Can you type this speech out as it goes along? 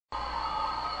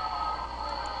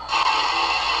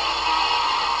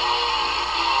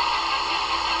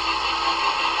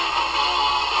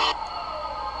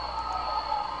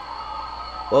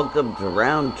Welcome to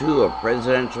round 2 of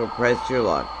Presidential Press Your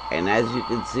Luck, and as you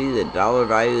can see, the dollar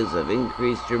values have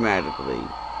increased dramatically.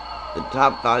 The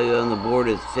top value on the board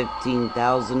is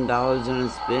 $15,000 in a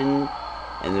spin,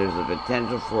 and there's a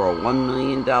potential for a $1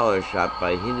 million shot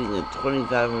by hitting the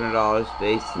 $2,500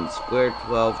 space in square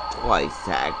 12 twice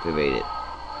to activate it.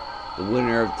 The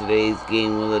winner of today's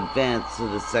game will advance to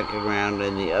the second round,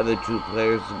 and the other two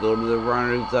players will go to the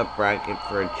runners-up bracket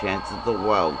for a chance at the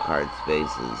wild card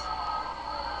spaces.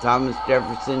 Thomas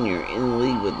Jefferson, you're in the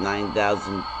lead with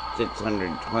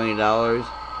 $9,620.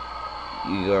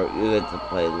 You get to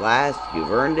play last.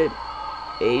 You've earned it.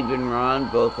 Abe and Ron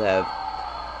both have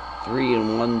 3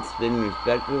 and 1 spin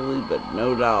respectively, but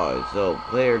no dollars. So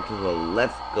player to the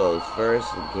left goes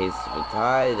first in case of a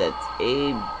tie. That's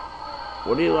Abe.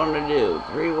 What do you want to do?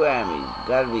 3 whammies. You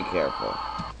gotta be careful.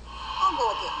 I'll go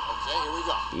with it. Okay, here we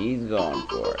go. He's going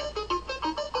for it.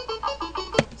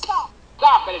 Stop.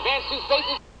 Stop and advance 2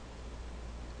 spaces.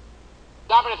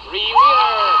 Stop at a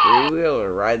 3-wheeler.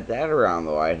 3-wheeler, ride that around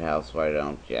the White House, why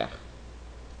don't ya?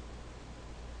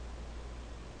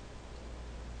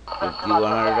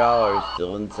 $5,100,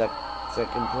 still in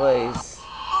second place.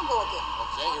 I'll go with it.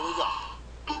 Okay, here we go.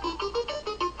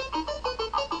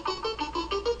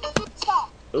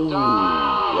 Stop. Ooh,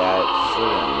 that's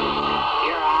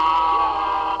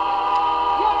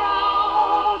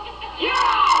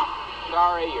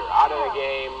Sorry, you're out of the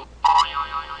game.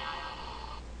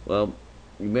 well,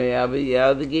 you may be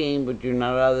out of the game, but you're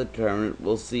not out of the tournament.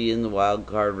 We'll see you in the wild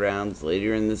card rounds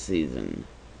later in the season.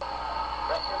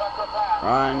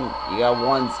 Ron, you got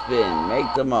 1 spin.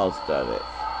 Make the most of it.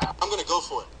 I'm gonna go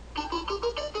for it.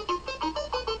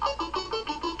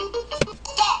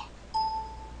 Stop.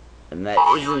 And that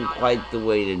isn't quite the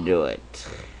way to do it.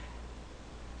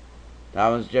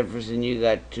 Thomas Jefferson, you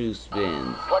got 2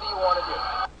 spins. What do you want to do?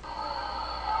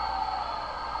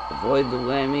 Avoid the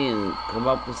whammy and come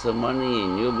up with some money,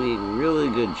 and you'll be in really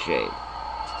good shape.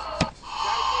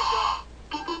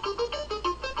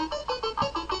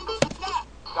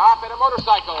 Stop at a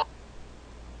motorcycle.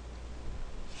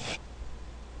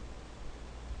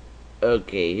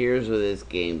 Okay, here's where this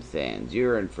game stands.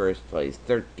 You're in first place,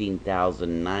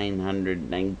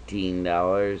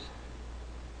 $13,919.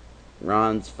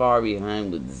 Ron's far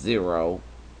behind with 0.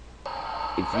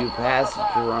 If you pass it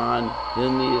to Ron,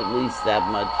 he'll need at least that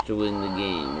much to win the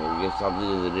game, or get something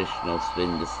with additional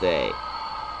spin to stay.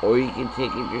 Or you can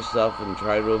take it yourself and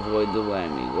try to avoid the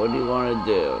whammy. What do you want to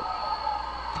do?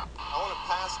 I want to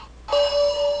pass.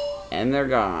 And they're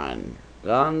gone.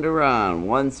 Gone to Ron.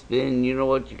 1 spin, you know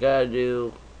what you gotta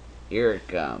do? Here it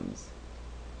comes.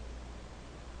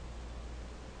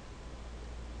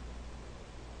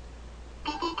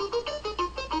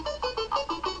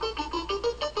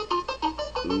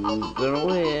 Who's gonna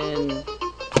win?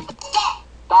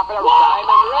 Stop at a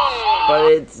diamond ring. But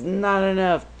it's not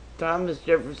enough. Thomas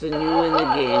Jefferson, you win the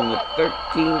game with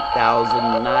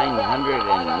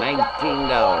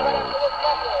 $13,919.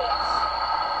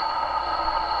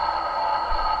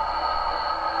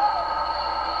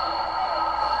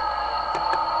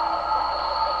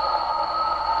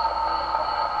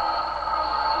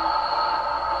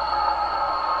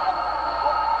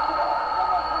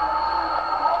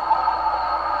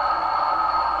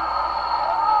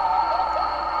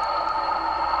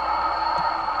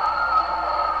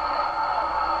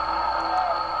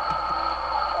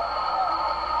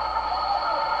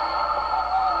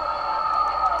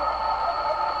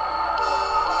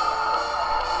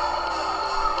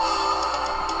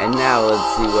 And now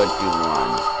let's see what you won.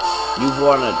 You've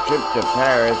won a trip to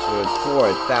Paris worth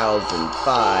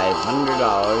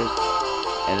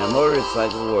 $4,500 and a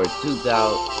motorcycle worth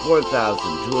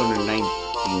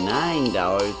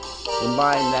 $4,299.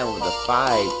 Combine that with the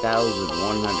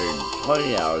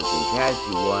 $5,120 in cash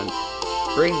you won,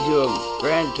 brings you a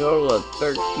grand total of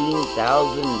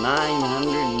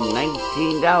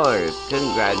 $13,919.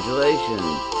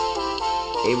 Congratulations.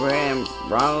 Abraham,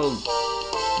 Ronald,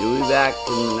 you'll be back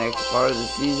in the next part of the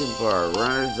season for our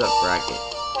runners-up bracket.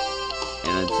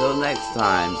 And until next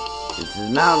time, this is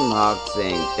Mountain Hawk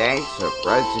saying thanks for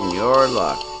pressing your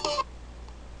luck.